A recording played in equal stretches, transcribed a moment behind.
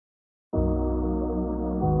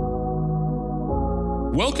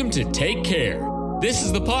Welcome to Take Care. This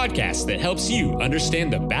is the podcast that helps you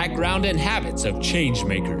understand the background and habits of change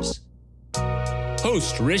makers.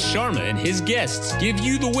 Host Rish Sharma and his guests give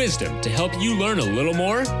you the wisdom to help you learn a little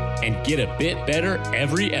more and get a bit better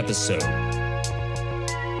every episode.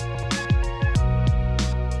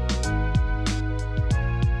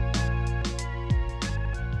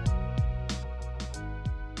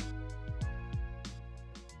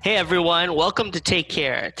 Hey everyone, welcome to Take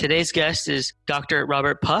Care. Today's guest is Dr.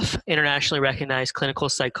 Robert Puff, internationally recognized clinical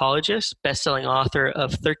psychologist, best-selling author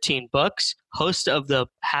of 13 books, host of the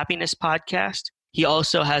Happiness Podcast. He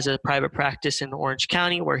also has a private practice in Orange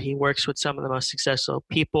County where he works with some of the most successful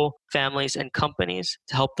people, families, and companies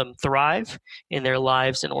to help them thrive in their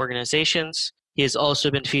lives and organizations. He has also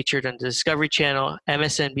been featured on the Discovery Channel,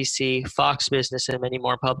 MSNBC, Fox Business, and many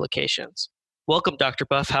more publications. Welcome, Dr.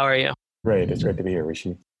 Puff. How are you? Great. It's great to be here,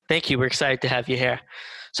 Rishi. Thank you. We're excited to have you here.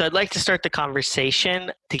 So I'd like to start the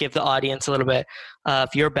conversation to give the audience a little bit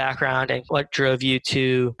of your background and what drove you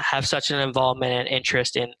to have such an involvement and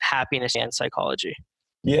interest in happiness and psychology.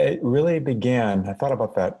 Yeah, it really began, I thought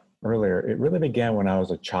about that earlier. It really began when I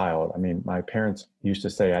was a child. I mean, my parents used to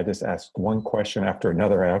say, I just asked one question after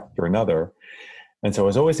another. And so I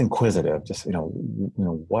was always inquisitive, just,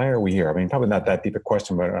 why are we here? I mean, probably not that deep a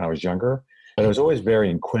question when I was younger, but I was always very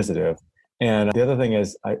inquisitive. And the other thing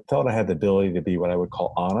is I felt I had the ability to be what I would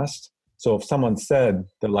call honest. So if someone said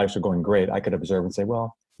their lives are going great, I could observe and say,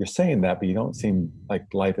 well, you're saying that, but you don't seem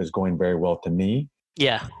like life is going very well to me.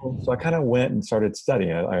 Yeah. So I kind of went and started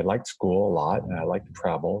studying. I liked school a lot and I liked to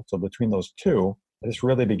travel. So between those two, I just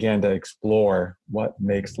really began to explore what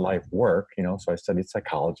makes life work. So I studied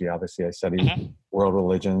psychology. Obviously, I studied world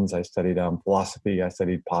religions. I studied philosophy. I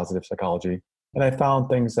studied positive psychology. And I found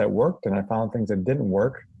things that worked and I found things that didn't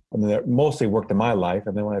work. And that mostly worked in my life.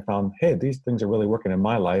 And then when I found, hey, these things are really working in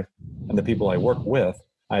my life and the people I work with,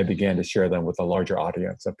 I began to share them with a larger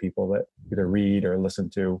audience of people that either read or listen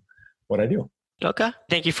to what I do. Okay.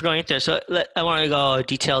 Thank you for going into it. So I want to go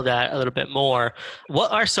detail that a little bit more.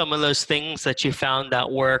 What are some of those things that you found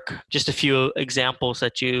that work? Just a few examples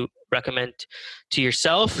that you recommend to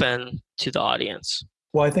yourself and to the audience.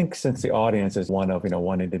 Well, I think since the audience is one of,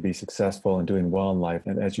 wanting to be successful and doing well in life,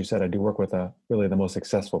 and as you said, I do work with really the most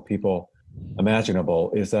successful people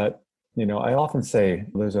imaginable, is that, I often say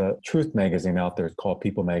there's a truth magazine out there called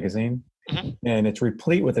People Magazine, and it's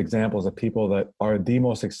replete with examples of people that are the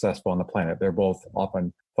most successful on the planet. They're both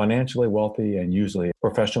often financially wealthy and usually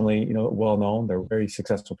professionally, well-known. They're very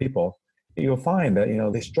successful people. You'll find that,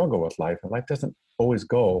 they struggle with life, and life doesn't always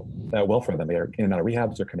go that well for them. They're in and out of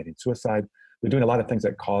rehabs, they're committing suicide. They're doing a lot of things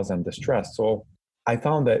that cause them distress. So I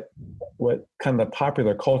found that what kind of the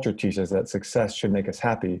popular culture teaches that success should make us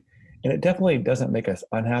happy. And it definitely doesn't make us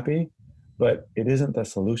unhappy, but it isn't the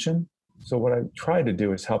solution. So what I try to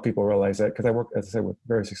do is help people realize that, because I work, as I said, with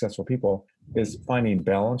very successful people, is finding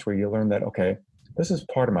balance where you learn that, okay, this is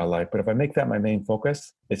part of my life, but if I make that my main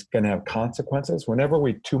focus, it's going to have consequences. Whenever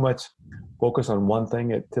we too much focus on one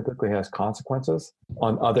thing, it typically has consequences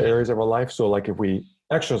on other areas of our life. So like if we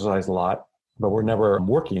exercise a lot, but we're never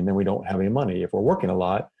working, then we don't have any money. If we're working a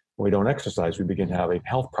lot, we don't exercise, we begin having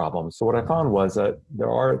health problems. So what I found was that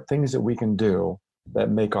there are things that we can do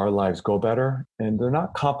that make our lives go better, and they're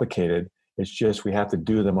not complicated. It's just we have to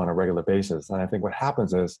do them on a regular basis. And I think what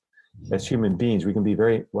happens is, as human beings, we can be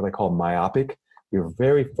very, what I call myopic. We're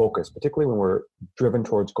very focused, particularly when we're driven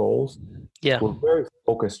towards goals. Yeah. We're very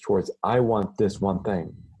focused towards, I want this one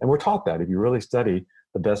thing. And we're taught that. If you really study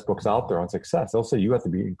the best books out there on success, they'll say you have to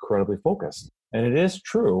be incredibly focused. And it is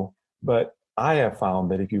true, but I have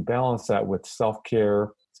found that if you balance that with self-care,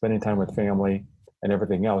 spending time with family, and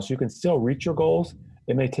everything else, you can still reach your goals.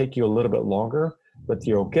 It may take you a little bit longer, but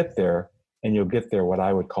you'll get there, and you'll get there what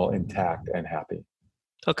I would call intact and happy.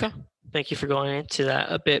 Okay. Thank you for going into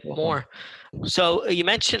that a bit more. So you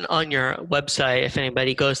mentioned on your website, if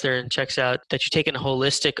anybody goes there and checks out, that you're taking a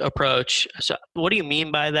holistic approach. So what do you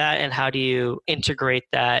mean by that, and how do you integrate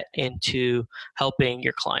that into helping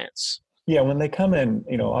your clients? Yeah, when they come in,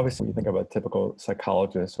 obviously you think of a typical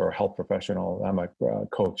psychologist or a health professional. I'm a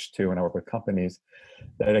coach too, and I work with companies.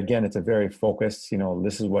 That again, it's a very focused,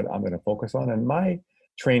 this is what I'm going to focus on. And my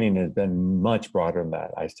training has been much broader than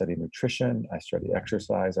that. I study nutrition, I study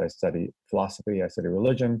exercise, I study philosophy, I study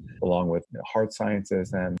religion, along with hard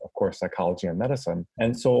sciences and, of course, psychology and medicine.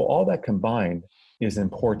 And so all that combined is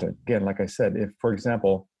important. Again, like I said, if, for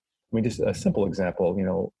example, just a simple example,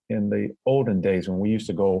 in the olden days when we used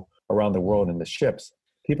to go around the world in the ships,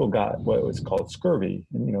 people got what was called scurvy.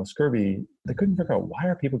 And, scurvy, they couldn't figure out why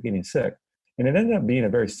are people getting sick. And it ended up being a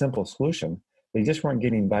very simple solution. they just weren't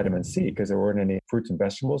getting vitamin C because there weren't any fruits and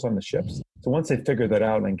vegetables on the ships. So once they figured that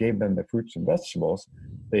out and gave them the fruits and vegetables,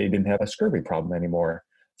 they didn't have a scurvy problem anymore.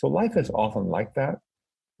 So life is often like that.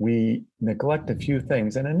 We neglect a few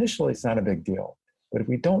things, and initially it's not a big deal. But if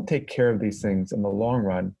we don't take care of these things in the long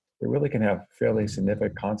run, it really can have fairly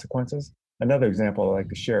significant consequences. Another example I like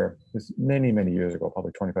to share is many, many years ago,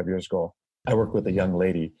 probably 25 years ago, I worked with a young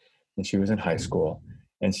lady, and she was in high school,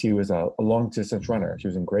 and she was a long distance runner. She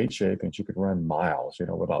was in great shape, and she could run miles,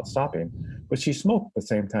 without stopping. But she smoked at the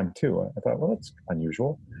same time too. I thought, well, that's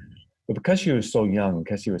unusual. But because she was so young,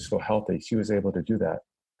 because she was so healthy, she was able to do that.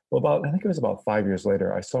 Well, I think it was about 5 years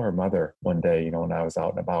later, I saw her mother one day, when I was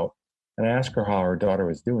out and about. And I asked her how her daughter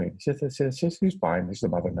was doing. She said, she's fine. She's a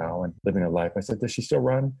mother now and living her life. I said, does she still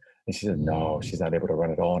run? And she said, no, she's not able to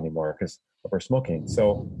run at all anymore because of her smoking.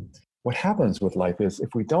 So what happens with life is if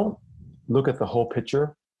we don't look at the whole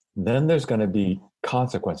picture, then there's going to be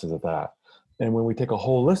consequences of that. And when we take a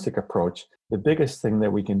holistic approach, the biggest thing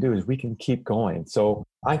that we can do is we can keep going. So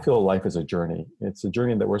I feel life is a journey. It's a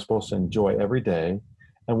journey that we're supposed to enjoy every day,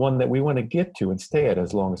 and one that we want to get to and stay at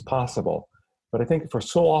as long as possible. But I think for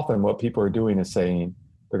so often what people are doing is saying,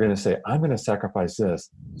 they're going to say, I'm going to sacrifice this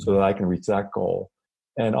so that I can reach that goal.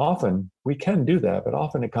 And often we can do that, but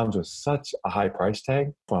often it comes with such a high price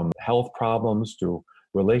tag, from health problems to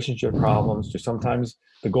relationship problems to sometimes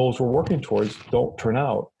the goals we're working towards don't turn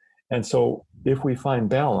out. And so if we find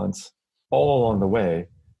balance all along the way,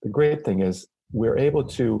 the great thing is we're able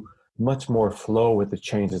to much more flow with the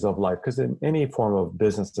changes of life. Because in any form of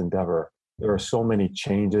business endeavor, there are so many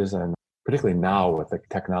changes, and particularly now with the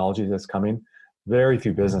technology that's coming, very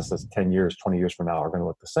few businesses 10 years, 20 years from now are going to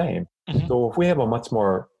look the same. Mm-hmm. So if we have a much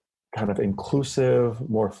more kind of inclusive,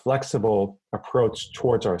 more flexible approach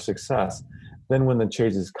towards our success, then when the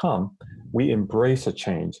changes come, we embrace a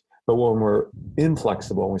change. But when we're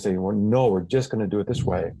inflexible and we say, well, no, we're just going to do it this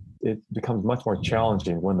way, it becomes much more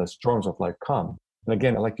challenging when the storms of life come. And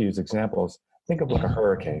again, I like to use examples. Think of like a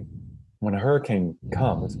hurricane. When a hurricane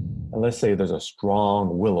comes, and let's say there's a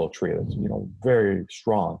strong willow tree that's, very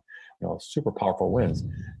strong, super powerful winds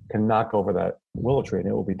can knock over that willow tree and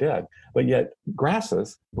it will be dead. But yet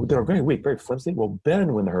grasses that are very weak, very flimsy, will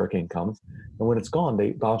bend when the hurricane comes. And when it's gone,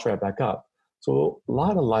 they bounce right back up. So a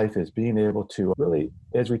lot of life is being able to really,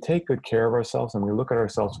 as we take good care of ourselves and we look at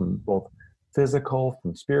ourselves from both physical,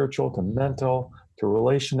 from spiritual to mental, to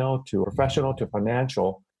relational, to professional, to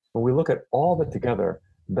financial, when we look at all of it together,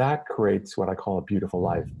 that creates what I call a beautiful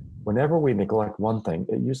life. Whenever we neglect one thing,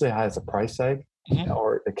 it usually has a price tag,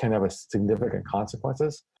 or it can have a significant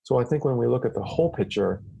consequences. So I think when we look at the whole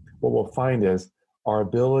picture, what we'll find is our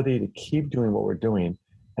ability to keep doing what we're doing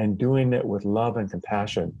and doing it with love and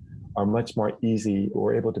compassion are much more easy.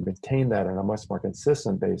 We're able to maintain that on a much more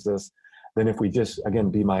consistent basis than if we just, again,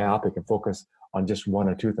 be myopic and focus on just one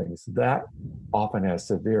or two things. That often has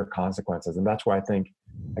severe consequences. And that's why I think,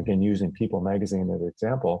 again, using People magazine as an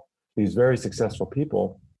example, these very successful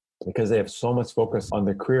people, because they have so much focus on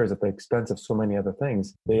their careers at the expense of so many other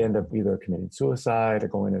things, they end up either committing suicide or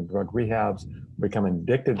going into drug rehabs, becoming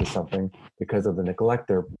addicted to something because of the neglect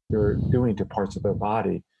they're doing to parts of their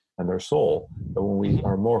body and their soul. But when we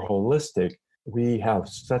are more holistic, we have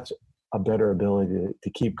such a better ability to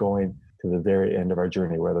keep going to the very end of our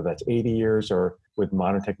journey, whether that's 80 years or with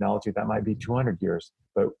modern technology, that might be 200 years.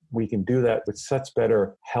 But we can do that with such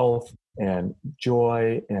better health and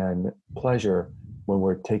joy and pleasure when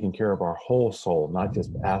we're taking care of our whole soul, not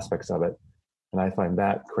just aspects of it. And I find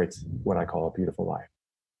that creates what I call a beautiful life.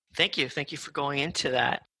 Thank you. Thank you for going into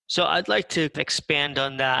that. So I'd like to expand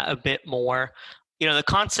on that a bit more. The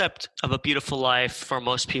concept of a beautiful life for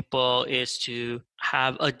most people is to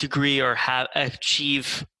have a degree or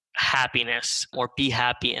achieve happiness or be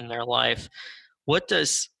happy in their life. What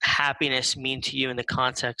does happiness mean to you in the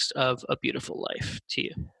context of a beautiful life to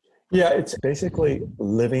you? Yeah, it's basically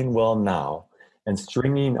living well now and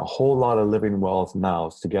stringing a whole lot of living well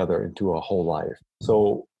nows together into a whole life.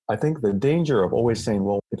 So I think the danger of always saying,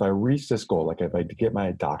 well, if I reach this goal, like if I get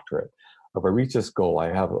my doctorate, if I reach this goal, I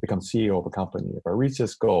have become CEO of a company. If I reach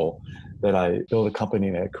this goal, that I build a company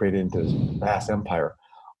and I create it into this vast empire.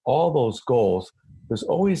 All those goals, there's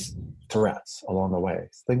always threats along the way.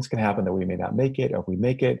 Things can happen that we may not make it, or if we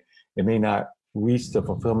make it, it may not reach the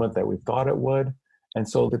fulfillment that we thought it would. And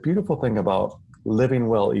so the beautiful thing about living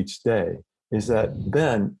well each day is that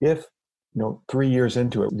then if, 3 years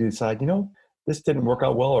into it, you decide, this didn't work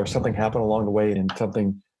out well, or something happened along the way and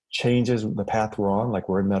something changes the path we're on, like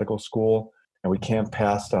we're in medical school and we can't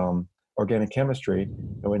pass organic chemistry.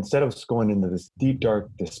 And instead of going into this deep, dark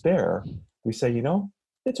despair, we say,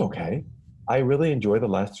 it's okay. I really enjoy the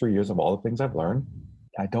last 3 years of all the things I've learned.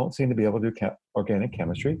 I don't seem to be able to do organic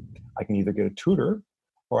chemistry. I can either get a tutor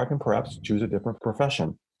or I can perhaps choose a different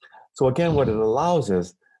profession. So again, what it allows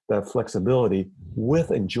is that flexibility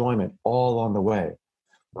with enjoyment all on the way.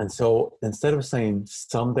 And so instead of saying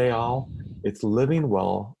someday I'll, it's living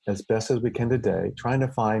well as best as we can today, trying to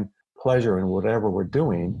find pleasure in whatever we're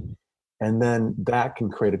doing. And then that can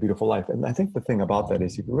create a beautiful life. And I think the thing about that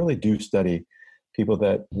is if you really do study people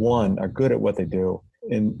that, one, are good at what they do,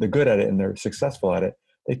 and they're good at it and they're successful at it,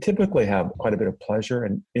 they typically have quite a bit of pleasure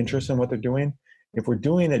and interest in what they're doing. If we're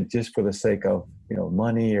doing it just for the sake of,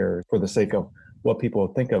 money or for the sake of what people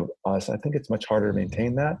think of us, I think it's much harder to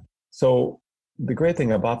maintain that. So the great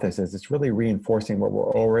thing about this is it's really reinforcing what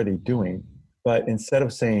we're already doing. But instead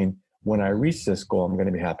of saying, when I reach this goal, I'm going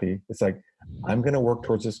to be happy, it's like, I'm going to work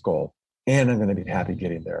towards this goal and I'm going to be happy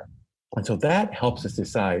getting there. And so that helps us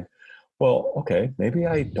decide, well, okay, maybe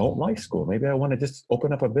I don't like school. Maybe I want to just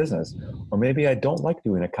open up a business, or maybe I don't like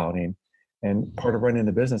doing accounting. And part of running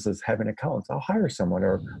the business is having accountants. I'll hire someone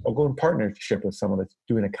or I'll go in partnership with someone that's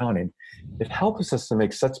doing accounting. It helps us to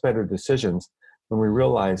make such better decisions when we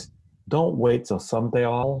realize, don't wait till someday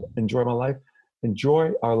I'll enjoy my life.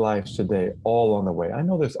 Enjoy our lives today, all on the way. I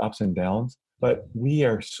know there's ups and downs, but we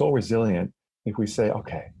are so resilient if we say,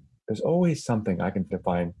 okay, there's always something I can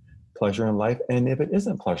define pleasure in life. And if it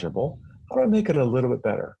isn't pleasurable, how do I make it a little bit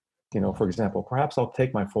better? For example, perhaps I'll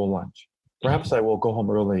take my full lunch. Perhaps I will go home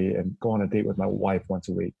early and go on a date with my wife once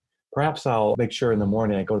a week. Perhaps I'll make sure in the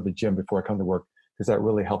morning I go to the gym before I come to work, because that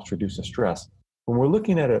really helps reduce the stress. When we're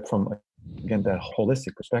looking at it from, again, that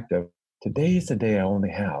holistic perspective, today is the day I only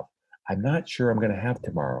have. I'm not sure I'm going to have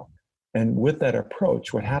tomorrow. And with that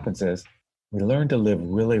approach, what happens is we learn to live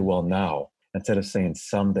really well now instead of saying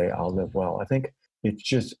someday I'll live well. I think it's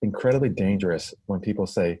just incredibly dangerous when people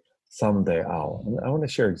say someday I'll. And I want to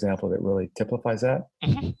share an example that really typifies that.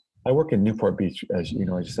 Mm-hmm. I work in Newport Beach, as you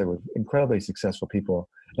said, with incredibly successful people.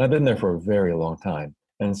 And I've been there for a very long time.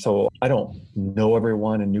 And so I don't know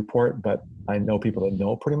everyone in Newport, but I know people that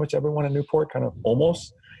know pretty much everyone in Newport, kind of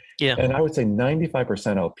almost. Yeah. And I would say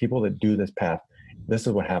 95% of people that do this path, this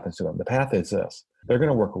is what happens to them. The path is this. They're going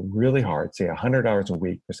to work really hard, say 100 hours a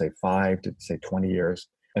week for say 5 to say 20 years,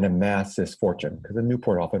 and amass this fortune. Because in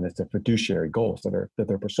Newport, often it's the fiduciary goals that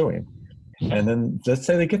they're pursuing. And then let's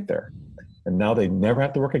say they get there. And now they never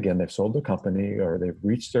have to work again. They've sold their company or they've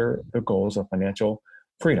reached their goals of financial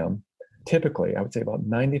freedom. Typically, I would say about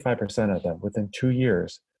 95% of them within 2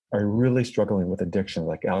 years are really struggling with addiction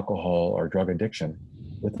like alcohol or drug addiction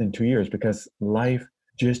within 2 years because life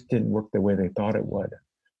just didn't work the way they thought it would.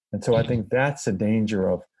 And so I think that's the danger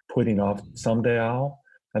of putting off someday I'll.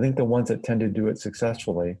 I think the ones that tend to do it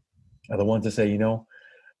successfully are the ones that say,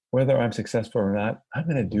 whether I'm successful or not, I'm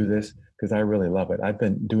going to do this because I really love it. I've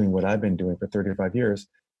been doing what I've been doing for 35 years.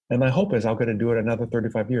 And my hope is I'll get to do it another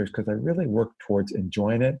 35 years because I really work towards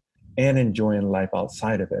enjoying it and enjoying life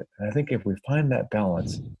outside of it. And I think if we find that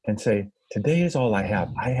balance and say, today is all I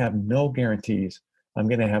have no guarantees I'm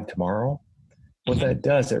going to have tomorrow. What that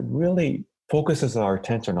does, it really focuses our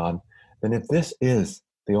attention on, then if this is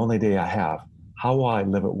the only day I have, how will I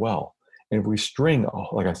live it well? And if we string,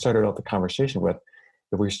 like I started out the conversation with,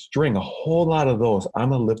 if we string a whole lot of those, I'm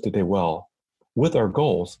going to live today well, with our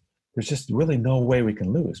goals, there's just really no way we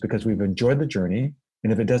can lose because we've enjoyed the journey.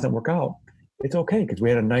 And if it doesn't work out, it's okay because we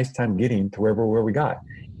had a nice time getting to where we got,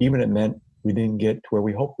 even if it meant we didn't get to where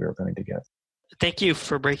we hoped we were going to get. Thank you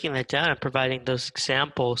for breaking that down and providing those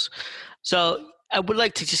examples. So I would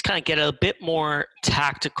like to just kind of get a bit more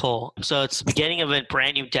tactical. So it's the beginning of a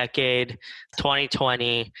brand new decade,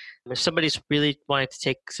 2020. If somebody's really wanting to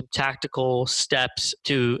take some tactical steps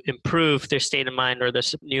to improve their state of mind or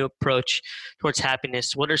this new approach towards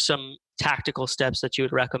happiness, what are some tactical steps that you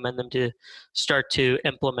would recommend them to start to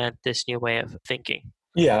implement this new way of thinking?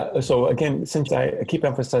 Yeah. So again, since I keep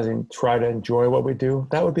emphasizing try to enjoy what we do,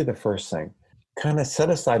 that would be the first thing. Kind of set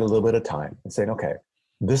aside a little bit of time and say, okay,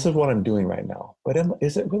 this is what I'm doing right now, but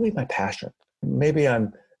is it really my passion? Maybe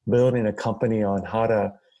I'm building a company on how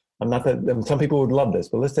to, some people would love this,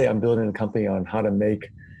 but let's say I'm building a company on how to make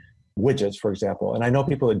widgets, for example. And I know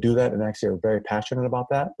people that do that and actually are very passionate about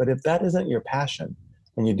that. But if that isn't your passion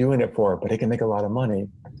and you're doing it for it, but it can make a lot of money,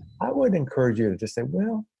 I would encourage you to just say,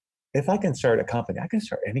 well, if I can start a company, I can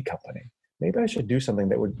start any company. Maybe I should do something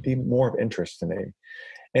that would be more of interest to me.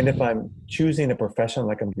 And if I'm choosing a profession,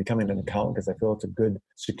 like I'm becoming an accountant because I feel it's a good,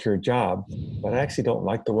 secure job, but I actually don't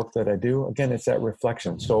like the work that I do, again, it's that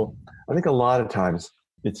reflection. So I think a lot of times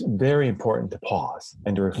it's very important to pause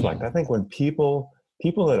and to reflect. I think when people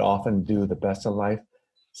that often do the best in life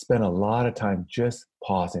spend a lot of time just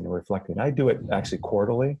pausing and reflecting. I do it actually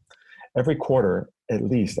quarterly. Every quarter, at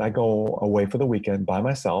least, I go away for the weekend by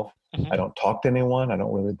myself I don't talk to anyone. I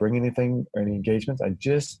don't really bring anything or any engagements. I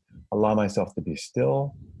just allow myself to be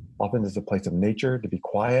still. Often there's a place of nature, to be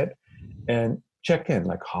quiet and check in,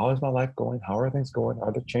 like, how is my life going? How are things going?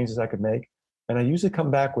 Are there changes I could make? And I usually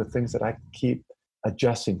come back with things that I keep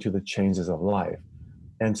adjusting to the changes of life.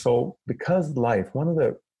 And so because one of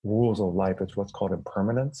the rules of life is what's called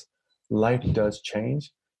impermanence. Life does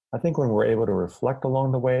change. I think when we're able to reflect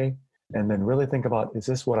along the way and then really think about, is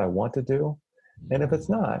this what I want to do? And if it's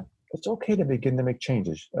not, it's okay to begin to make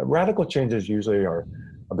changes. Radical changes usually are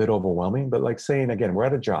a bit overwhelming, but like saying, again, we're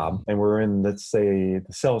at a job and we're in, let's say,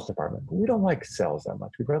 the sales department. We don't like sales that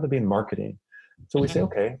much. We'd rather be in marketing. So we say,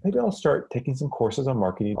 okay, maybe I'll start taking some courses on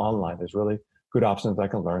marketing online. There's really good options I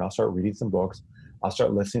can learn. I'll start reading some books. I'll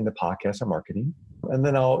start listening to podcasts on marketing. And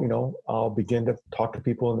then I'll begin to talk to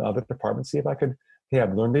people in other departments, see if I could, hey,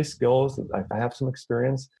 I've learned these skills. I have some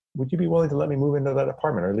experience. Would you be willing to let me move into that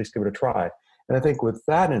department or at least give it a try? And I think with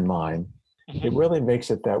that in mind, it really makes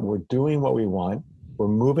it that we're doing what we want. We're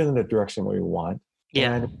moving in the direction we want.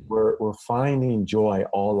 Yeah. And we're finding joy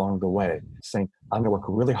all along the way, saying, I'm going to work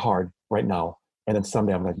really hard right now. And then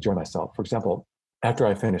someday I'm going to enjoy myself. For example, after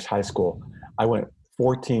I finished high school, I went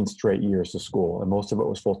 14 straight years to school, and most of it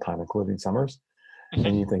was full-time, including summers.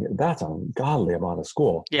 And you think, that's an ungodly amount of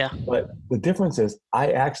school. Yeah. But the difference is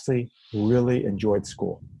I actually really enjoyed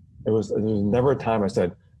school. There was never a time I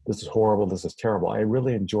said, this is horrible, this is terrible. I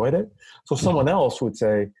really enjoyed it. So someone else would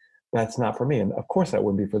say, that's not for me. And of course that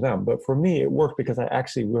wouldn't be for them. But for me, it worked because I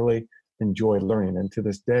actually really enjoyed learning. And to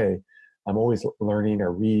this day, I'm always learning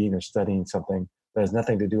or reading or studying something that has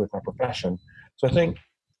nothing to do with my profession. So I think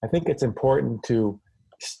it's important to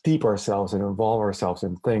steep ourselves and involve ourselves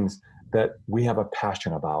in things that we have a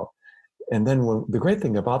passion about. And then the great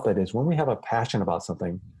thing about that is when we have a passion about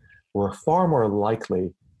something, we're far more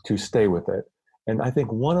likely to stay with it. And I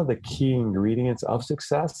think one of the key ingredients of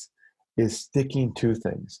success is sticking to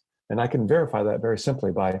things. And I can verify that very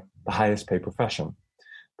simply by the highest paid profession.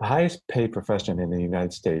 The highest paid profession in the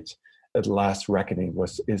United States at last reckoning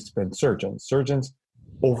it's been surgeons. Surgeons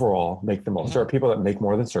overall make the most. There are people that make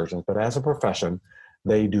more than surgeons, but as a profession,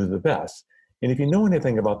 they do the best. And if you know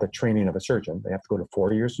anything about the training of a surgeon, they have to go to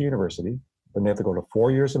 4 years of university, then they have to go to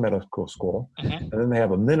 4 years of medical school, and then they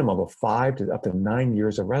have a minimum of 5 to up to 9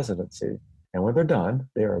 years of residency. And when they're done,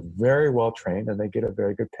 they are very well trained and they get a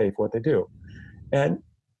very good pay for what they do. And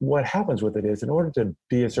what happens with it is, in order to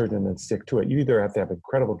be a surgeon and stick to it, you either have to have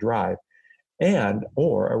incredible drive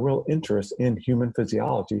or a real interest in human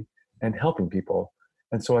physiology and helping people.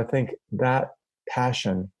 And so I think that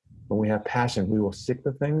passion, when we have passion, we will stick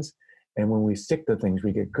to things. And when we stick to things,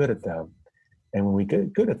 we get good at them. And when we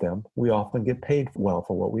get good at them, we often get paid well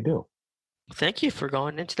for what we do. Thank you for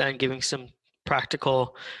going into that and giving some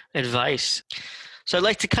practical advice. So I'd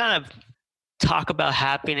like to kind of talk about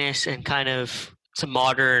happiness and kind of some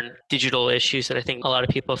modern digital issues that I think a lot of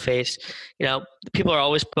people face. People are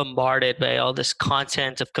always bombarded by all this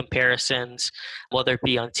content of comparisons, whether it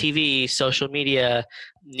be on TV, social media,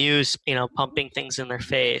 news, pumping things in their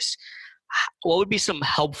face. What would be some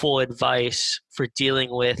helpful advice for dealing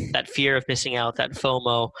with that fear of missing out, that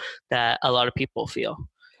FOMO that a lot of people feel?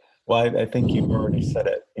 Well, I think you've already said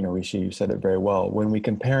it, Rishi, you said it very well. When we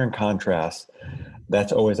compare and contrast,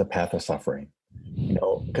 that's always a path of suffering,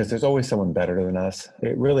 because there's always someone better than us.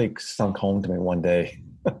 It really sunk home to me one day,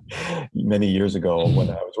 many years ago, when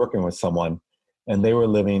I was working with someone, and they were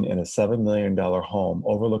living in a $7 million home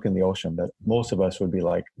overlooking the ocean that most of us would be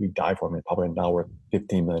like, we'd die for. Probably now worth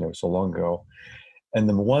 $15 million. It was so long ago. And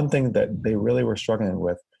the one thing that they really were struggling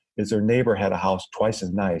with is their neighbor had a house twice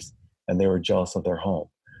as nice, and they were jealous of their home.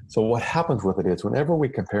 So what happens with it is, whenever we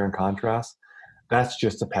compare and contrast, that's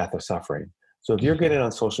just a path of suffering. So if you're getting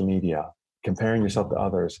on social media, comparing yourself to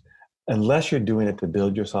others, unless you're doing it to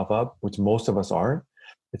build yourself up, which most of us aren't,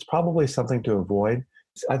 it's probably something to avoid.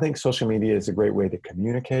 I think social media is a great way to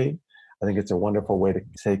communicate. I think it's a wonderful way to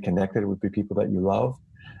stay connected with the people that you love.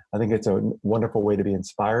 I think it's a wonderful way to be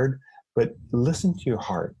inspired, but listen to your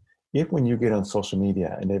heart. If when you get on social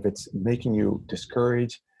media, and if it's making you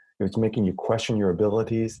discouraged, if it's making you question your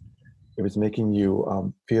abilities, if it's making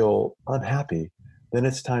you feel unhappy, then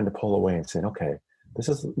it's time to pull away and say, okay, this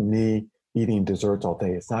is me eating desserts all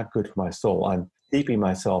day. It's not good for my soul. I'm steeping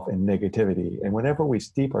myself in negativity. And whenever we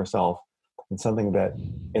steep ourselves in something that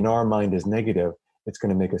in our mind is negative, it's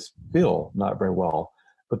going to make us feel not very well.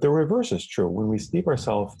 But the reverse is true. When we steep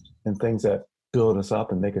ourselves in things that build us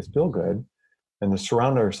up and make us feel good, and to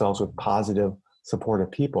surround ourselves with positive,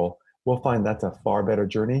 supportive people, we'll find that's a far better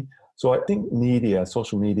journey. So I think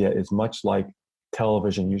social media is much like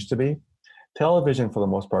television used to be. Television, for the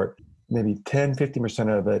most part, maybe 10,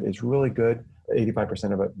 50% of it is really good.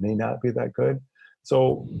 85% of it may not be that good.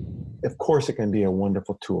 So of course it can be a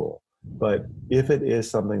wonderful tool, but if it is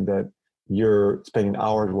something that you're spending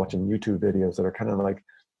hours watching YouTube videos that are kind of like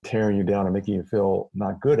tearing you down and making you feel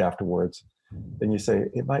not good afterwards, then you say,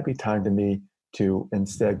 it might be time to me to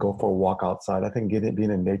instead go for a walk outside. I think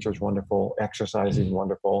being in nature is wonderful. Exercising is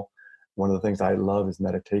wonderful. One of the things I love is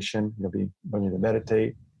meditation. Learning to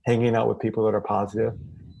meditate, hanging out with people that are positive,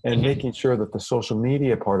 and making sure that the social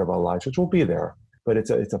media part of our lives, which will be there, but it's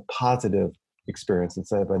a positive experience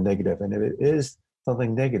instead of a negative. And if it is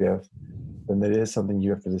something negative, then it is something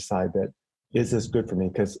you have to decide that, is this good for me?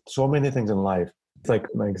 Because so many things in life, it's like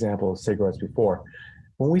my example of cigarettes before.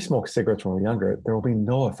 When we smoke cigarettes when we're younger, there will be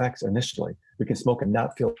no effects initially. We can smoke and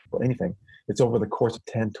not feel anything. It's over the course of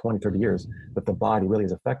 10, 20, 30 years that the body really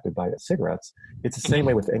is affected by cigarettes. It's the same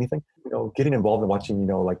way with anything. Getting involved in watching,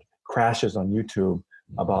 like crashes on YouTube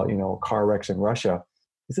about, car wrecks in Russia.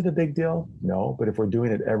 Is it a big deal? No. But if we're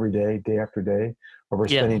doing it every day, day after day, or we're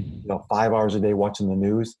spending 5 hours a day watching the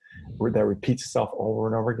news that repeats itself over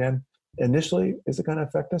and over again, initially, is it going to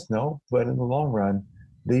affect us? No. But in the long run,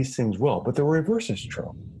 these things will. But the reverse is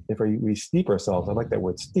true. If we steep ourselves, I like that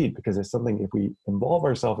word steep, because it's something, if we involve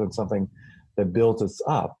ourselves in something that builds us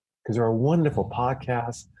up, because there are wonderful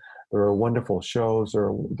podcasts, there are wonderful shows,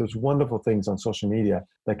 there's wonderful things on social media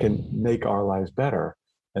that can make our lives better.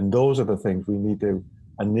 And those are the things we need to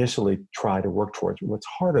initially try to work towards. What's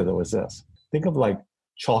harder though is this. Think of like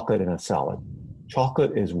chocolate in a salad.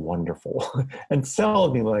 Chocolate is wonderful. And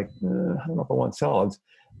salad, be like, I don't know if I want salads.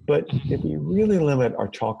 But if we really limit our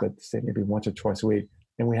chocolate, say maybe once or twice a week,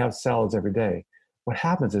 and we have salads every day, what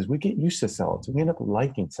happens is we get used to salads. We end up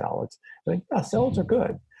liking salads. Like, yeah, salads are good.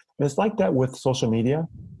 And it's like that with social media.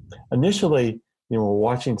 Initially, we're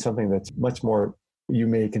watching something that's much more, you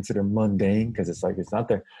may consider mundane, because it's not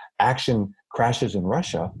the action crashes in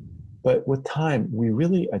Russia. But with time, we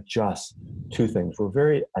really adjust to things. We're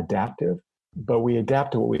very adaptive, but we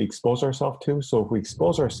adapt to what we expose ourselves to. So if we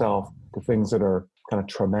expose ourselves to things that are kind of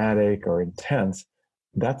traumatic or intense,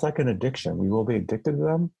 that's like an addiction. We will be addicted to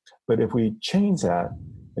them. But if we change that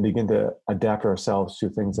and begin to adapt ourselves to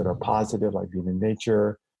things that are positive, like being in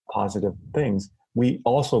nature, positive things, we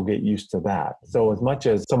also get used to that. So as much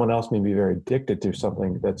as someone else may be very addicted to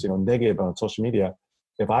something that's negative on social media,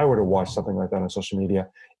 if I were to watch something like that on social media,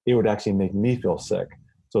 it would actually make me feel sick.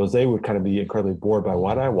 So as they would kind of be incredibly bored by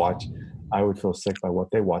what I watch, I would feel sick by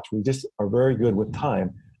what they watch. We just are very good with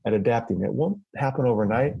time at adapting. It won't happen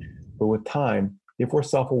overnight, but with time, if we're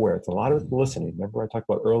self-aware, it's a lot of listening. Remember I talked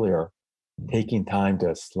about earlier, taking time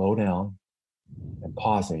to slow down and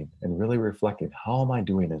pausing and really reflecting, how am I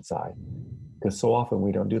doing inside? Because so often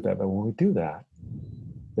we don't do that. But when we do that,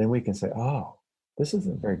 then we can say, oh, this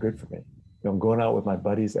isn't very good for me. I'm going out with my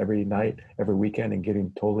buddies every night, every weekend, and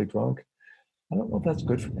getting totally drunk. I don't know if that's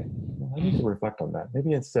good for me. I need to reflect on that.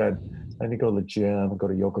 Maybe instead, I need to go to the gym and go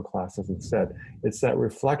to yoga classes instead. It's that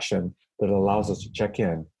reflection that allows us to check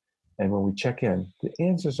in. And when we check in, the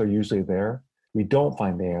answers are usually there. We don't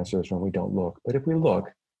find the answers when we don't look. But if we look,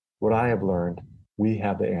 what I have learned, we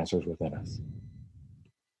have the answers within us.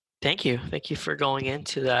 Thank you. Thank you for going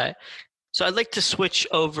into that. So I'd like to switch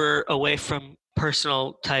away from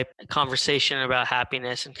personal type conversation about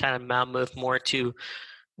happiness and kind of now move more to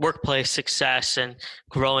workplace success and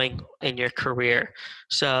growing in your career.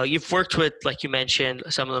 So you've worked with, like you mentioned,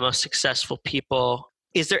 some of the most successful people.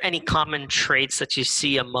 Is there any common traits that you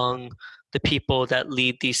see among the people that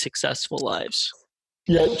lead these successful lives?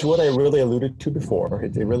 Yeah, to what I really alluded to before,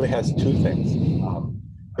 it really has two things.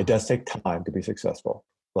 It does take time to be successful.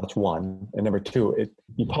 That's one. And number two,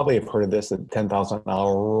 you probably have heard of this, the 10,000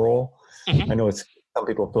 hour rule. Mm-hmm. I know some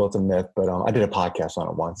people feel it's a myth, but I did a podcast on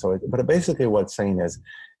it once. But basically what it's saying is,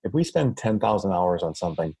 if we spend 10,000 hours on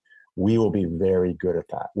something, we will be very good at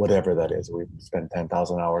that, whatever that is. We spend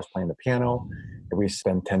 10,000 hours playing the piano. If we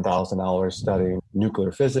spend 10,000 hours studying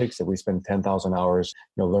nuclear physics, if we spend 10,000 hours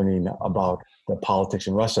learning about the politics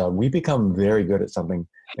in Russia, we become very good at something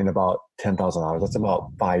in about 10,000 hours. That's about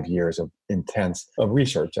 5 years of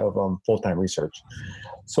research, of full-time research.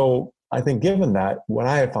 So I think given that, what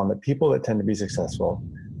I have found that people that tend to be successful,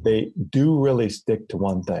 they do really stick to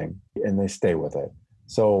one thing and they stay with it.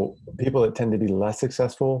 So people that tend to be less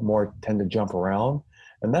successful more tend to jump around.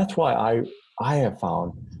 And that's why I have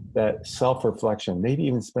found that self-reflection, maybe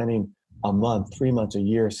even spending a month, 3 months, a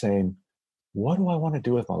year saying, what do I want to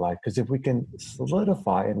do with my life? Because if we can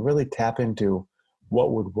solidify and really tap into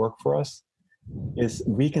what would work for us, is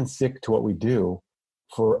we can stick to what we do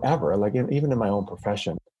forever. Like even in my own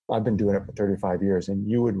profession, I've been doing it for 35 years, and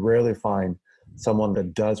you would rarely find someone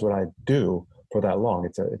that does what I do for that long.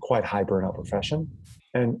 It's a quite high burnout profession.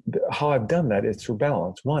 And how I've done that is through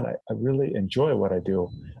balance. One, I really enjoy what I do,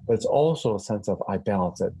 but it's also a sense of I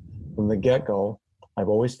balance it. From the get-go, I've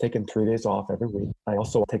always taken 3 days off every week. I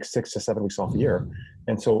also take 6 to 7 weeks off a year.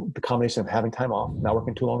 And so the combination of having time off, not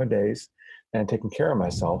working too long a days, and taking care of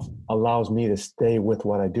myself allows me to stay with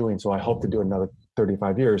what I'm doing. So I hope to do another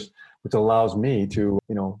 35 years, which allows me to,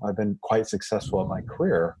 I've been quite successful in my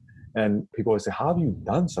career. And people always say, how have you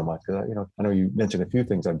done so much? Because, I know you mentioned a few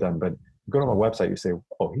things I've done, but you go to my website, you say,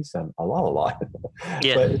 oh, he's done a lot.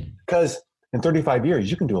 Yeah. But because in 35 years,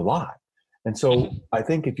 you can do a lot. And so I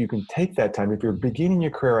think if you can take that time, if you're beginning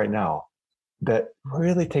your career right now, that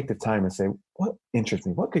really take the time and say, what interests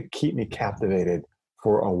me? What could keep me captivated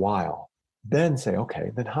for a while? Then say, okay,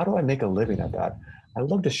 then how do I make a living at that? I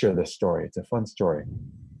love to share this story. It's a fun story.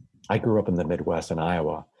 I grew up in the Midwest in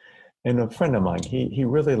Iowa. And a friend of mine, he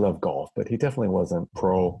really loved golf, but he definitely wasn't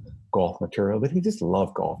pro golf material, but he just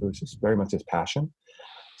loved golf. It was just very much his passion.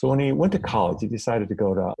 So when he went to college, he decided to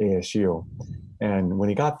go to ASU. And when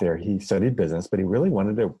he got there, he studied business, but he really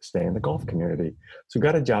wanted to stay in the golf community. So he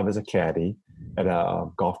got a job as a caddy at a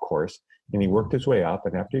golf course, and he worked his way up.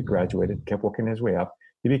 And after he graduated, kept working his way up,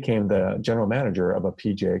 he became the general manager of a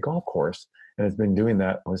PGA golf course and has been doing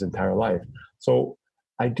that his entire life. So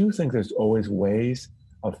I do think there's always ways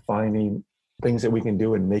of finding things that we can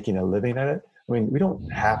do and making a living at it. I mean, we don't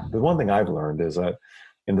have, the one thing I've learned is that,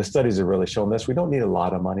 and the studies have really shown this, we don't need a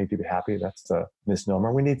lot of money to be happy. That's a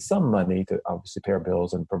misnomer. We need some money to obviously pay our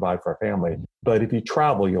bills and provide for our family. But if you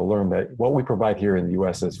travel, you'll learn that what we provide here in the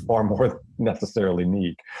US is far more than necessarily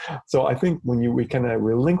need. So I think when we kind of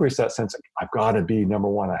relinquish that sense, of, I've got to be number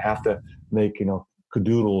one, I have to make,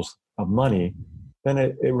 cadoodles of money, then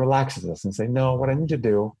it relaxes us and say, no, what I need to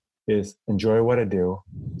do is enjoy what I do,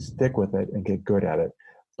 stick with it, and get good at it.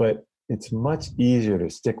 But it's much easier to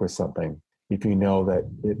stick with something if you know that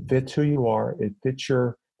it fits who you are, it fits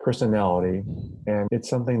your personality, and it's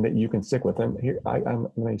something that you can stick with. And here, I'm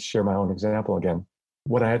going to share my own example again.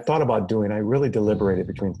 What I had thought about doing, I really deliberated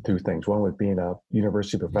between two things. One was being a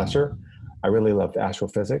university professor. I really loved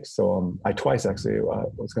astrophysics. So I twice actually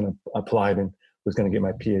was going to apply and was going to get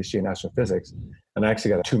my PhD in astrophysics. And I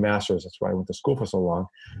actually got 2 masters. That's why I went to school for so long.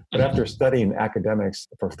 But after studying academics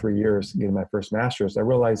for 3 years, getting my first master's, I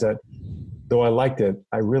realized that though I liked it,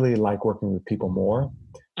 I really like working with people more.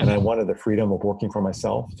 And I wanted the freedom of working for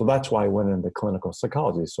myself. So that's why I went into clinical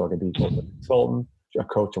psychology, so I could be both a consultant, a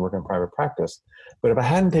coach, and work in private practice. But if I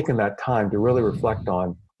hadn't taken that time to really reflect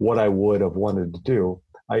on what I would have wanted to do,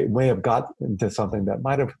 I may have got into something that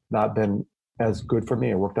might have not been as good for me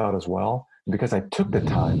or worked out as well. And because I took the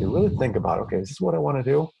time to really think about, okay, is this what I want to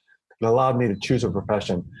do? It allowed me to choose a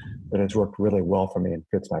profession that has worked really well for me and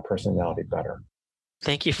fits my personality better.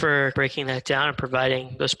 Thank you for breaking that down and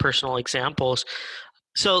providing those personal examples.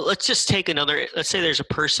 So let's just take let's say there's a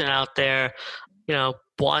person out there,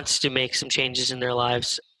 wants to make some changes in their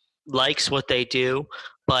lives, likes what they do,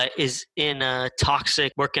 but is in a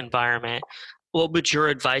toxic work environment. What would your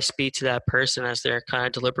advice be to that person as they're kind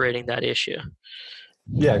of deliberating that issue?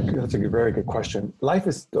 Yeah, that's a very good question. Life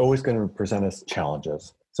is always going to present us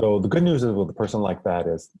challenges. So the good news is with a person like that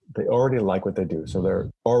is they already like what they do. So they're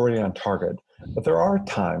already on target. But there are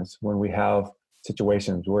times when we have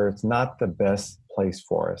situations where it's not the best place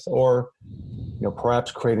for us, or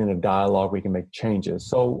perhaps creating a dialogue, we can make changes.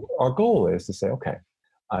 So our goal is to say, okay,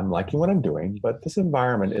 I'm liking what I'm doing, but this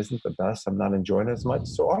environment isn't the best. I'm not enjoying it as much.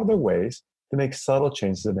 So are there ways to make subtle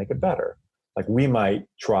changes to make it better? Like we might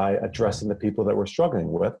try addressing the people that we're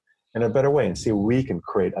struggling with in a better way and see if we can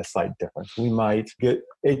create a slight difference. We might get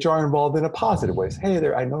HR involved in a positive way. Hey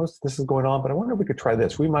there, I noticed this is going on, but I wonder if we could try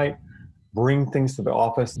this. We might bring things to the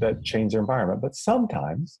office that change their environment, but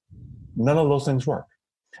sometimes none of those things work.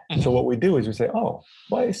 And so what we do is we say, oh,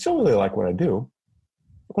 well, I still really like what I do,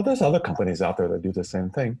 but there's other companies out there that do the same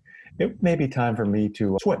thing. It may be time for me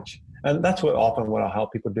to switch. And that's what I'll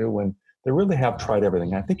help people do when they really have tried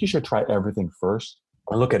everything. I think you should try everything first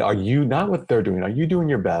and look at, are you, not what they're doing, are you doing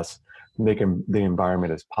your best to make the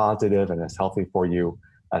environment as positive and as healthy for you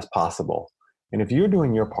as possible? And if you're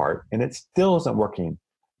doing your part and it still isn't working,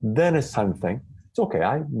 then it's time to think, it's okay,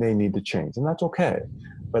 I may need to change, and that's okay.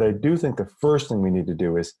 But I do think the first thing we need to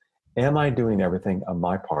do is, am I doing everything on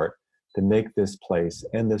my part to make this place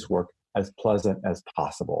and this work as pleasant as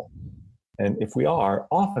possible? And if we are,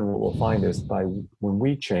 often what we'll find is when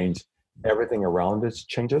we change, everything around us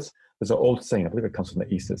changes. There's an old saying, I believe it comes from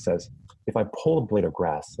the East, that says, if I pull a blade of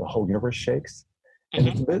grass, the whole universe shakes. And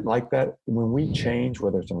it's a bit like that when we change,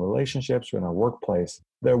 whether it's in relationships or in our workplace,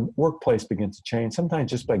 the workplace begins to change,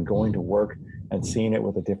 sometimes just by going to work and seeing it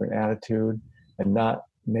with a different attitude and not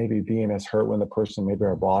maybe being as hurt when the person, maybe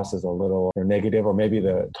our boss is a little negative, or maybe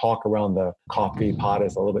the talk around the coffee pot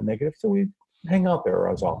is a little bit negative. So we hang out there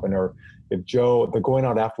as often. Or if they're going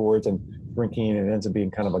out afterwards and drinking and it ends up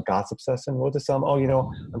being kind of a gossip session, we'll just tell them,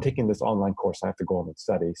 oh, I'm taking this online course. I have to go home and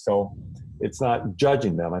study. So it's not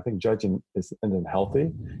judging them. I think judging isn't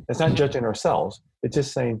healthy. It's not judging ourselves. It's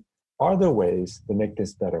just saying, are there ways to make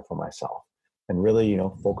this better for myself? And really,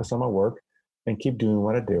 focus on my work and keep doing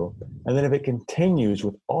what I do. And then if it continues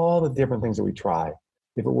with all the different things that we try,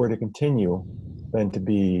 if it were to continue then to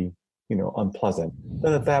be, unpleasant,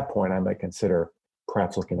 then at that point I might consider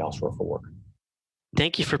perhaps looking elsewhere for work.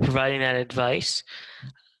 Thank you for providing that advice.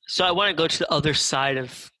 So I want to go to the other side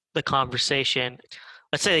of the conversation.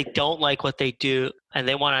 Let's say they don't like what they do and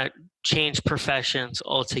they want to change professions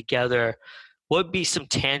altogether. What would be some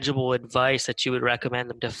tangible advice that you would recommend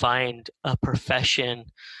them to find a profession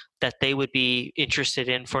that they would be interested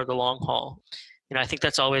in for the long haul? I think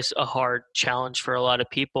that's always a hard challenge for a lot of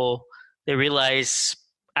people. They realize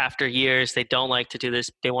after years they don't like to do this.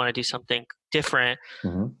 They want to do something different.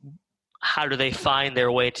 Mm-hmm. How do they find their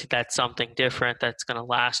way to that something different that's going to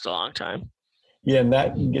last a long time? Yeah, and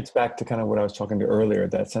that gets back to kind of what I was talking to earlier,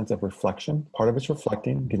 that sense of reflection. Part of it's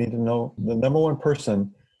reflecting, getting to know the number one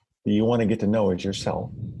person that you want to get to know is yourself.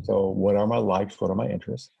 So what are my likes? What are my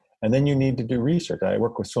interests? And then you need to do research. I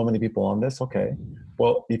work with so many people on this. Okay,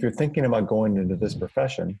 well, if you're thinking about going into this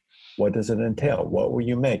profession, what does it entail? What will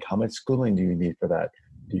you make? How much schooling do you need for that?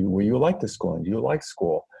 Will you like the schooling? Do you like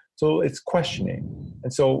school? So it's questioning.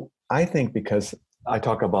 And so I think, because I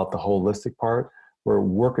talk about the holistic part, where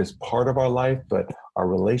work is part of our life, but our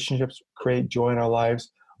relationships create joy in our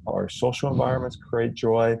lives, our social environments create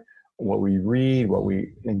joy, what we read, what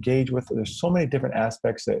we engage with. There's so many different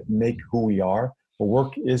aspects that make who we are. But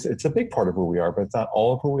work it's a big part of who we are, but it's not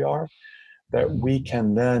all of who we are, that we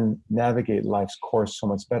can then navigate life's course so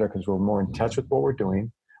much better because we're more in touch with what we're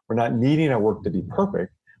doing. We're not needing our work to be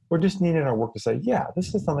perfect. We're just needing our work to say, yeah,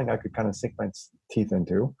 this is something I could kind of sink my teeth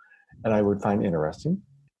into and I would find interesting.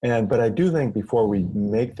 But I do think before we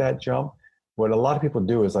make that jump, what a lot of people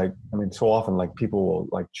do is so often people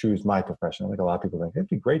will choose my profession. I think a lot of people think it'd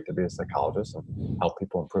be great to be a psychologist and help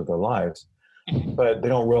people improve their lives. But they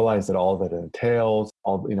don't realize that all that it entails,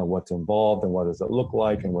 all what's involved and what does it look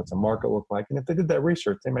like and what's a market look like. And if they did that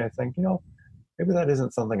research, they might think, maybe that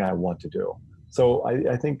isn't something I want to do. So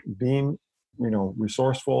I think being,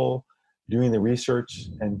 resourceful, doing the research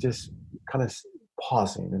and just kind of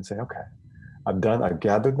pausing and say, okay, I've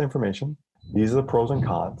gathered the information. These are the pros and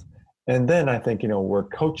cons. And then I think, we're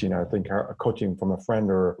coaching. I think coaching from a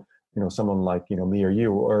friend or, someone like, me or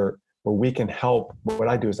you, or where we can help. What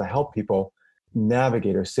I do is I help people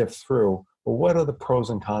navigate or sift through, well, what are the pros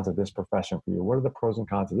and cons of this profession for you? What are the pros and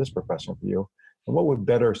cons of this profession for you? And what would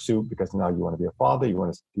better suit, because now you want to be a father, you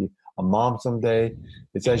want to be a mom someday.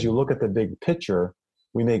 It's as you look at the big picture,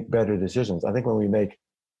 we make better decisions. I think when we make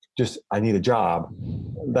just, I need a job,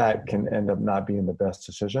 that can end up not being the best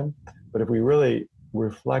decision. But if we really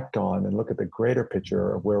reflect on and look at the greater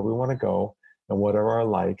picture of where we want to go and what are our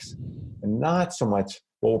likes, and not so much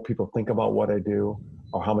what will people think about what I do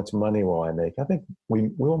or how much money will I make. I think we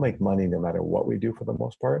will make money no matter what we do for the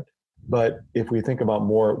most part. But if we think about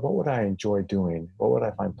more, what would I enjoy doing? What would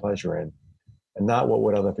I find pleasure in? And not what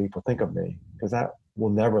would other people think of me? Because that will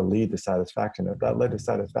never lead to satisfaction. If that led to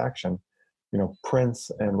satisfaction,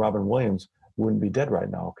 Prince and Robin Williams wouldn't be dead right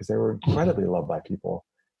now because they were incredibly loved by people.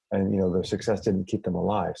 And, their success didn't keep them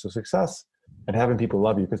alive. So success and having people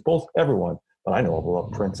love you, because everyone that I know of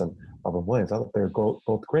love Prince and Robin Williams. I thought they're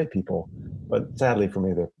both great people, but sadly for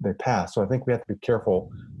me, they passed. So I think we have to be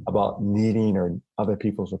careful about needing or other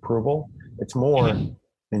people's approval. It's more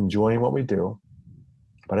enjoying what we do.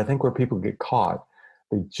 But I think where people get caught,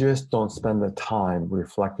 they just don't spend the time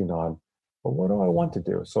reflecting on, well, what do I want to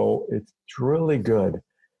do? So it's really good.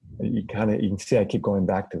 You can see I keep going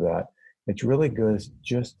back to that. It's really good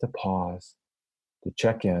just to pause, to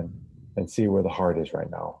check in and see where the heart is right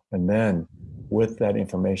now. And then with that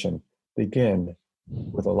information, begin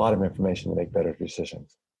with a lot of information to make better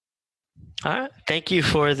decisions. All right. Thank you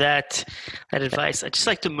for that advice. I'd just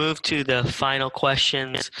like to move to the final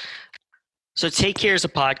questions. So Take Care is a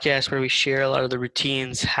podcast where we share a lot of the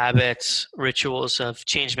routines, habits, rituals of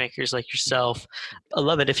change makers like yourself. I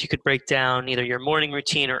love it if you could break down either your morning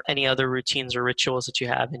routine or any other routines or rituals that you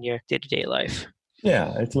have in your day-to-day life.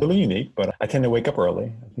 Yeah, it's a little unique, but I tend to wake up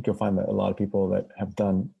early. I think you'll find that a lot of people that have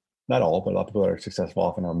done, not all, but a lot of people that are successful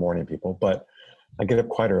often are morning people. But I get up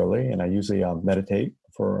quite early and I usually meditate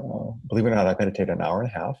for, believe it or not, I meditate an hour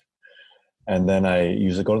and a half. And then I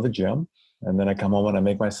usually go to the gym. And then I come home and I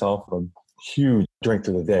make myself a huge drink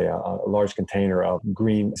through the day, a large container of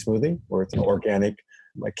green smoothie where it's organic,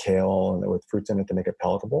 like kale and with fruits in it to make it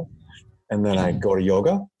palatable. And then I go to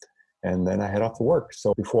yoga and then I head off to work.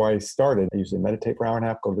 So before I started, I usually meditate for an hour and a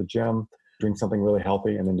half, go to the gym, drink something really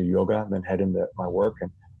healthy, and then do yoga and then head into my work. And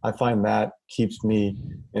I find that keeps me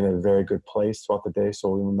in a very good place throughout the day.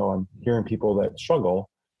 So even though I'm hearing people that struggle,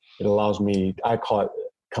 it allows me, I call it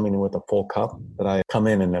coming in with a full cup, that I come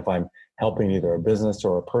in and if I'm helping either a business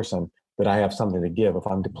or a person, that I have something to give. If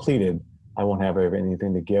I'm depleted, I won't have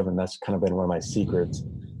anything to give. And that's kind of been one of my secrets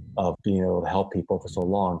of being able to help people for so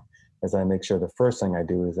long, as I make sure the first thing I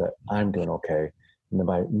do is that I'm doing okay. And then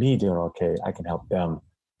by me doing okay, I can help them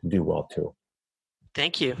do well too.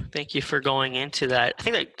 Thank you. Thank you for going into that. I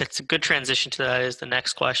think that's a good transition to that is the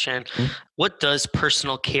next question. Mm-hmm. What does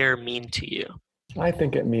personal care mean to you? I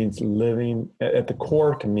think it means living, at the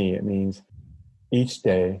core to me, it means each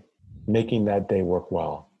day making that day work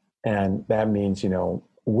well. And that means,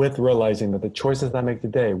 with realizing that the choices that I make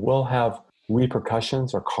today will have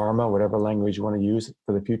repercussions or karma, whatever language you want to use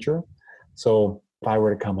for the future. So if I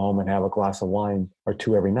were to come home and have a glass of wine or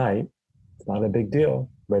two every night, it's not a big deal,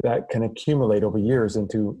 but that can accumulate over years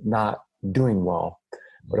into not doing well.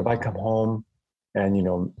 But if I come home and,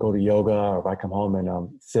 go to yoga, or if I come home and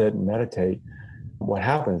sit and meditate, what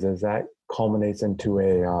happens is that culminates into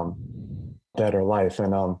a better life.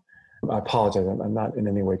 And I apologize. I'm not in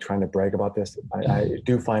any way trying to brag about this. I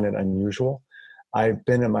do find it unusual. I've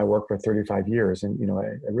been in my work for 35 years and,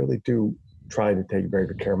 I really do try to take very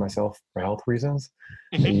good care of myself for health reasons.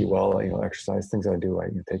 Mm-hmm. I eat well, exercise, things I do. I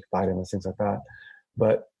take vitamins, things like that.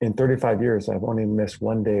 But in 35 years, I've only missed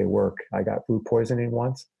one day of work. I got food poisoning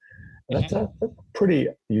once. And that's a pretty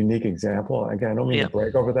unique example. Again, I don't mean to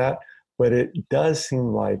brag over that, but it does seem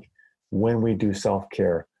like when we do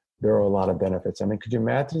self-care, there are a lot of benefits. I mean, could you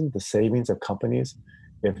imagine the savings of companies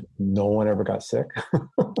if no one ever got sick?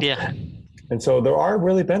 Yeah. And so there are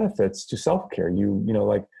really benefits to self-care.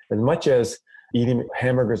 Like as much as eating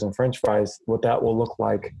hamburgers and French fries, what that will look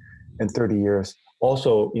like in 30 years.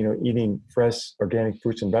 Also, eating fresh organic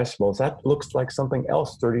fruits and vegetables, that looks like something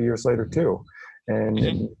else 30 years later too. And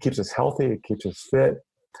it keeps us healthy. It keeps us fit.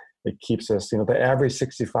 It keeps us, the average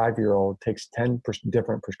 65-year-old takes 10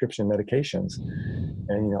 different prescription medications.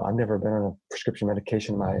 And, I've never been on a prescription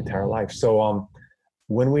medication my entire life. So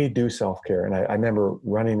when we do self-care, and I remember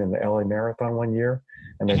running in the LA Marathon one year,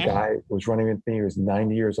 and the guy was running with me, he was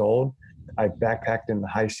 90 years old. I backpacked in the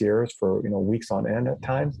high Sierras for, weeks on end at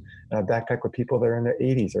times. And I backpacked with people that are in their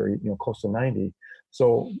 80s or, close to 90.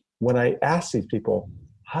 So when I ask these people,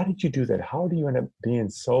 how did you do that? How do you end up being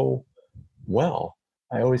so well?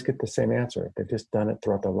 I always get the same answer. They've just done it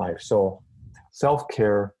throughout their life. So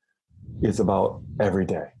self-care is about every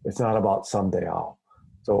day. It's not about someday I'll.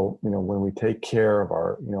 So, when we take care of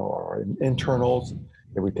our, our internals,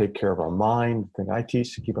 if we take care of our mind, the thing I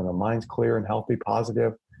teach to keeping our minds clear and healthy,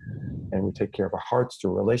 positive, and we take care of our hearts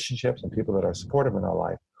through relationships and people that are supportive in our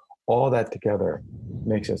life, all that together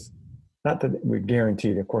makes us, not that we're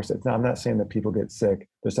guaranteed, of course, I'm not saying that people get sick,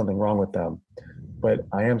 there's something wrong with them. But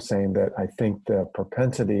I am saying that I think the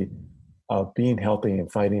propensity of being healthy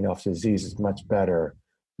and fighting off disease is much better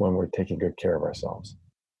when we're taking good care of ourselves.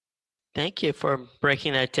 Thank you for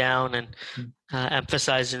breaking that down and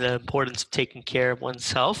emphasizing the importance of taking care of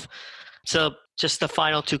oneself. So just the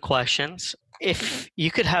final two questions. If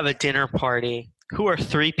you could have a dinner party, who are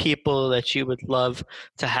three people that you would love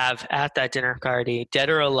to have at that dinner party, dead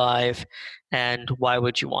or alive, and why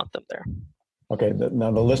would you want them there? Okay,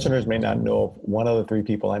 now the listeners may not know of one of the three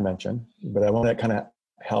people I mentioned, but I want to kind of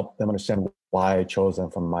help them understand why I chose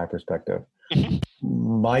them from my perspective.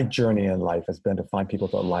 My journey in life has been to find people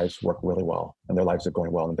that lives work really well and their lives are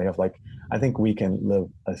going well. And they have I think we can live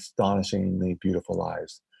astonishingly beautiful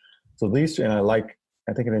lives. So these, and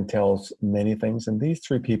I think it entails many things. And these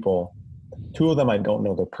three people, two of them, I don't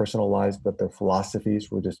know their personal lives, but their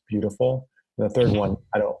philosophies were just beautiful. And the third one,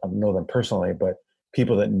 I don't know them personally, but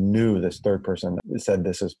people that knew this third person said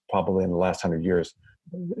this is probably in the last 100 years,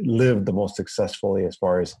 lived the most successfully as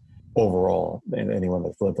far as overall in anyone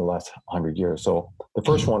that's lived the last 100 years. So the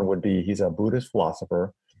first one would be, he's a Buddhist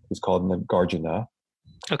philosopher. He's called Nagarjuna.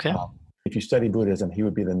 Okay. If you study Buddhism, he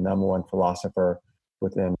would be the number one philosopher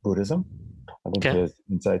within Buddhism. I think his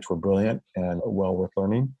insights were brilliant and well worth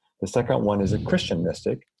learning. The second one is a Christian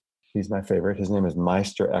mystic. He's my favorite. His name is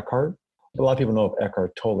Meister Eckhart. A lot of people know of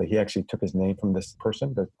Eckhart Tolle. He actually took his name from this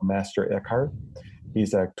person, the Master Eckhart.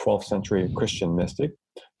 He's a 12th century Christian mystic.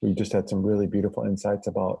 We just had some really beautiful insights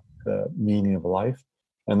about the meaning of life.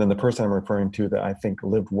 And then the person I'm referring to that I think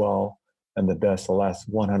lived well and the best the last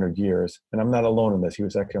 100 years, and I'm not alone in this, he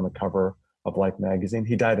was actually on the cover of Life magazine.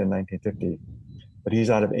 He died in 1950, but he's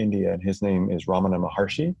out of India, and his name is Ramana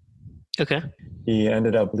Maharshi. Okay. He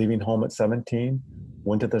ended up leaving home at 17,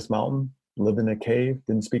 went to this mountain, lived in a cave,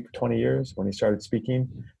 didn't speak for 20 years. When he started speaking,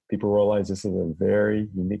 people realized this is a very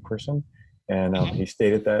unique person. And he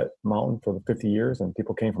stayed at that mountain for the 50 years, and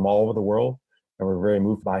people came from all over the world and were very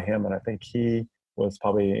moved by him. And I think he was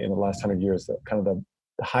probably in the last 100 years kind of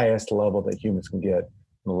the highest level that humans can get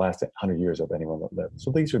in the last 100 years of anyone that lived.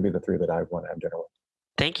 So these would be the three that I want to have dinner with.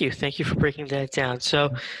 Thank you. Thank you for breaking that down.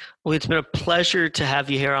 So it's been a pleasure to have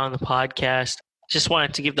you here on the podcast. Just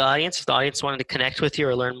wanted to give the audience, if the audience wanted to connect with you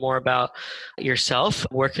or learn more about yourself,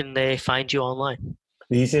 where can they find you online?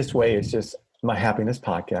 The easiest way is just my Happiness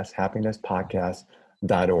Podcast,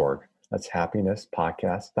 happinesspodcast.org. That's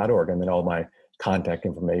happinesspodcast.org. And then all my contact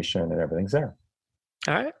information and everything's there.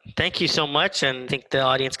 All right. Thank you so much. And I think the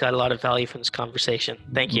audience got a lot of value from this conversation.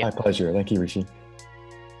 Thank you. My pleasure. Thank you, Rishi.